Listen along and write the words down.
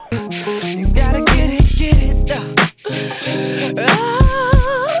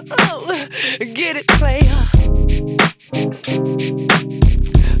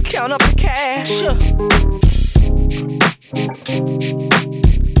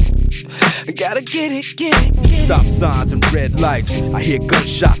gotta get it, get it, get it. Stop signs and red lights, I hear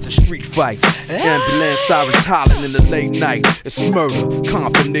gunshots and street fights. Ambulance sirens hollering in the late night. It's murder,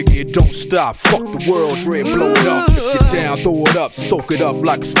 Compton, nigga, it don't stop. Fuck the world, dread, blow it up. Lift it down, throw it up, soak it up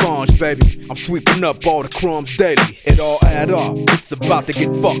like a sponge, baby. I'm sweeping up all the crumbs daily. It all add up, it's about to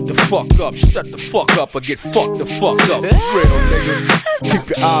get fucked the fuck up. Shut the fuck up or get fucked the fuck up. Real, nigga.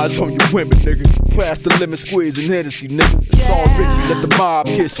 Keep your eyes on your women, nigga. Pass the lemon squeeze and Hennessy, nigga. It's all Richie, let the mob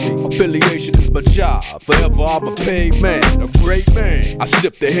kiss me. Affiliation is my job. Forever I'm a paid man, a great man. I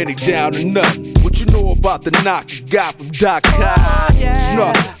sip the Henny down to nothing. What you know about the knock you got from Doc High? It's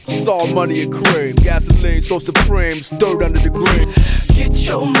nothing. It's all money and cream. Gasoline so supreme, it's dirt under the green. Get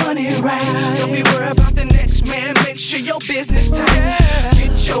your money right. Don't be worried about the next man. Make sure your business tight.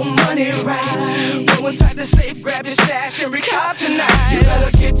 Get your money right. Go inside the safe, grab your stash and recap tonight. You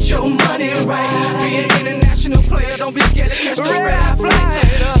better get your money right. Be an international player. Don't be scared to catch the red eye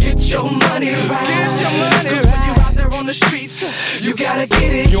flights. Get your money right. Get your money right. 'Cause when you out there on the streets, you gotta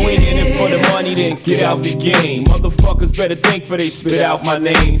get it. You ain't in it for the money, then get out the game. Motherfuckers better think before they spit out my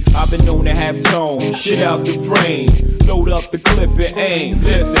name. I've been known to have tone, shit out the frame. Load up the clip and aim.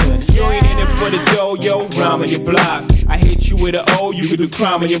 Listen, you ain't in it for the dough, yo, rhyme on your block. I hit you with an O, you can do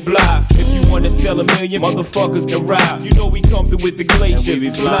crime on your block. If you wanna sell a million, motherfuckers can rap. You know we come through with the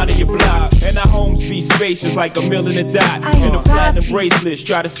glaciers, line on your block. And our homes be spacious like a mill in a dot. And the platinum bracelets,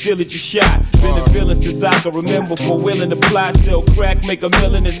 try to steal at your shot. Been a villain since I can remember, for willing to plot, sell crack, make a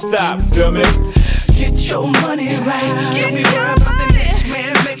million and stop. Feel me? Get your money right. Don't be worried about the next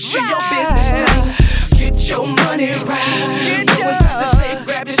man. Make sure your business tight. Get your money right. Go inside the safe,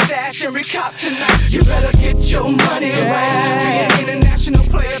 grab your stash and recap tonight. You better get your money right. Be an international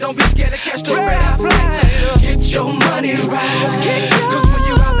player. Don't be scared to catch those red eye flights. Get your money right. 'Cause when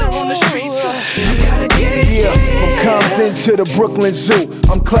you out there on the streets, you gotta get it. Yeah, from Compton to the Brooklyn Zoo,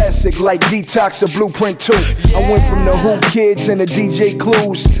 I'm classic like Detox or Blueprint 2. I went from the Who Kids and the DJ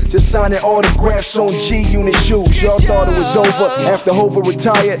Clues to signing autographs on G-Unit shoes. Y'all thought it was over after Hova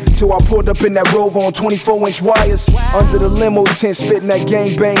retired, till I pulled up in that Rover on 24-inch wires. Under the limo tent, spitting that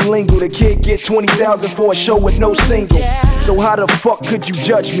gangbang lingo. The kid get 20,000 for a show with no single. So how the fuck could you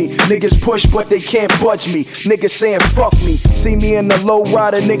judge me? Niggas push but they can't budge me. Niggas saying fuck me. See me in the low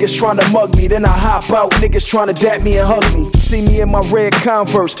rider, niggas trying to mug me. Then I hop out, niggas trying to dap me and hug me. See me in my red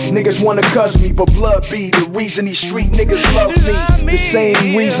Converse, niggas wanna cuss me. But blood be the reason these street niggas love me. The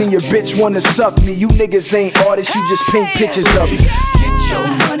same reason your bitch wanna suck me. You niggas ain't artists, you just paint pictures of me. Get your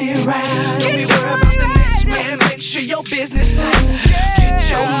money right. Don't be worried about the next man. Make sure your business tight. Get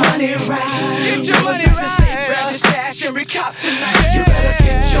your money right. Get your money right. Safe, grab your stash and recap tonight. You better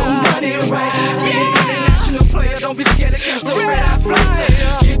get your money right. Be an international player. Don't be scared to catch the red eye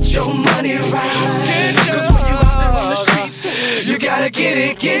flights. Get your money right. 'Cause when you out there on the streets, you gotta get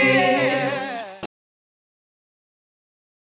it, get it.